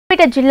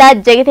సిద్దిపేట జిల్లా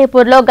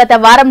జగదేపూర్లో గత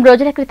వారం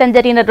రోజుల క్రితం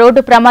జరిగిన రోడ్డు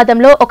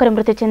ప్రమాదంలో ఒకరు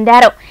మృతి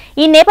చెందారు.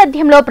 ఈ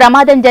నేపథ్యంలో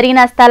ప్రమాదం జరిగిన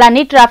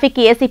స్థలాన్ని ట్రాఫిక్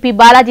ఏసీపీ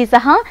బాలాజీ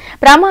సహా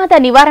ప్రమాద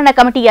నివారణ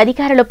కమిటీ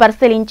అధికారులు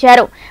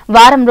పరిశీలించారు.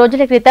 వారం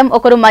రోజుల క్రితం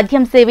ఒకరు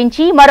మద్యం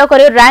సేవించి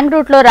మరొకరు రాంగ్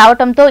రూట్ లో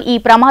రావడంతో ఈ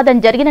ప్రమాదం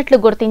జరిగినట్లు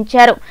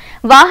గుర్తించారు.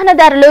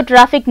 వాహనదారులు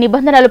ట్రాఫిక్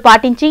నిబంధనలు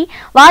పాటించి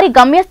వారి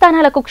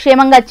గమ్యస్థానాలకు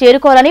క్షేమంగా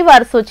చేరుకోవాలని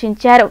వారు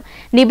సూచించారు.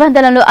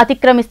 నిబంధనలు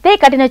అతిక్రమిస్తే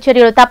కఠిన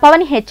చర్యలు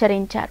తప్పవని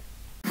హెచ్చరించారు.